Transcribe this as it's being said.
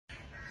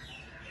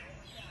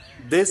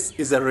This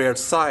is a rare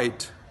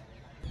sight.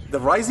 The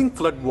rising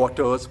flood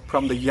waters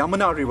from the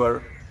Yamuna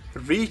River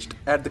reached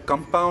at the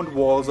compound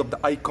walls of the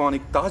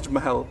iconic Taj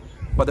Mahal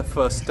for the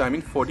first time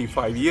in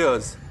 45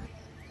 years.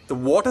 The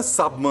water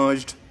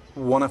submerged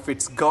one of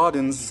its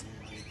gardens,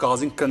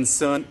 causing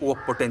concern over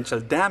potential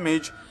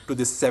damage to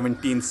this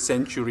 17th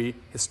century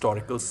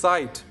historical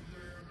site.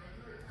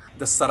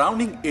 The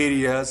surrounding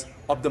areas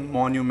of the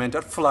monument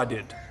are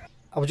flooded.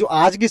 अब जो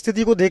आज की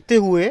स्थिति को देखते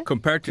हुए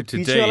Compared to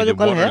पीछे today, वाला the जो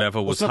कल water है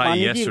level was उसमें high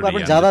पानी की yesterday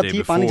and ज्यादा the day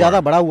थी, पानी before.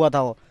 ज्यादा बढ़ा हुआ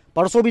था,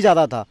 परसों भी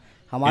ज्यादा था.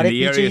 हमारे In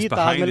the पीछे ही areas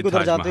ताजमहल behind को the उधर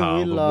Taj जाते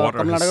हुए Mahal, the water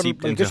has Kamlanagar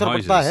seeped into Balkeshwar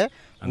पड़ता है,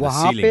 houses and the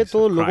वहाँ पे ceilings तो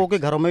have लोगों के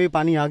cracked. घरों में भी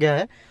पानी आ गया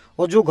है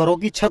और जो घरों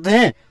की छत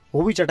हैं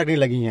वो भी चटकने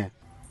लगी हैं.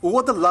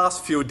 Over the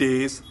last few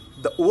days,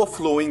 the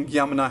overflowing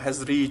Yamuna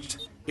has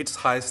reached its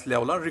highest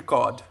level on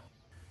record.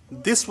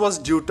 This was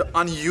due to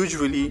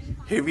unusually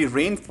heavy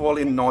rainfall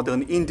in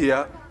northern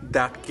India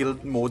that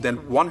killed more than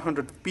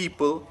 100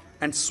 people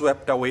and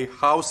swept away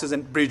houses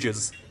and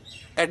bridges.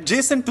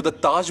 Adjacent to the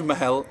Taj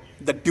Mahal,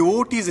 the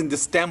devotees in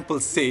this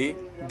temple say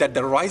that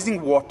the rising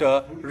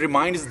water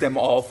reminds them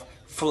of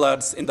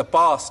floods in the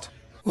past.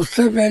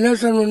 उससे पहले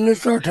सन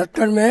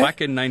 1978 में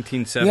Back in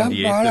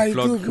 1978, the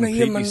flood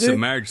completely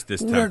submerged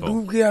this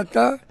temple.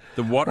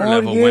 The water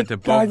level went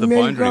above the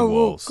boundary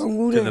walls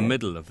to the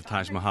middle of the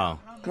Taj Mahal.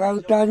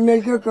 Taj Mahal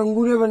के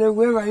कंगूरे बने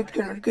हुए white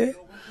colour के,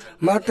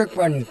 वहां तक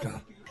पानी था.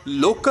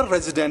 Local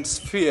residents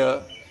fear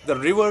the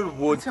river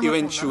would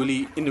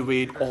eventually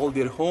invade all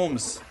their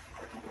homes.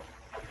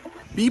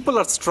 People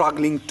are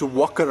struggling to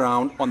walk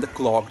around on the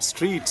clogged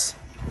streets.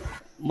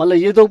 मतलब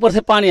ये तो ऊपर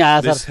से पानी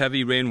आया This सर,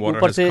 heavy rainwater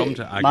ऊपर has से come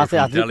to वहाँ Agra से from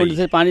हाथी कुंड Delhi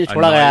से पानी and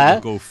छोड़ा now गया it है,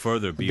 will go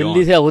further Delhi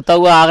beyond. से होता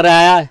हुआ आगरा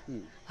आया,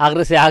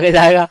 आगरे से आगे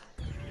जाएगा.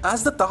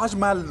 As the Taj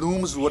Mahal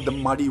looms over the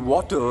muddy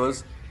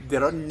waters,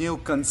 there are new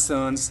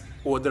concerns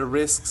over the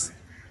risks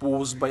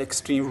posed by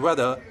extreme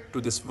weather to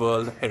this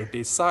World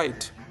Heritage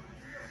Site.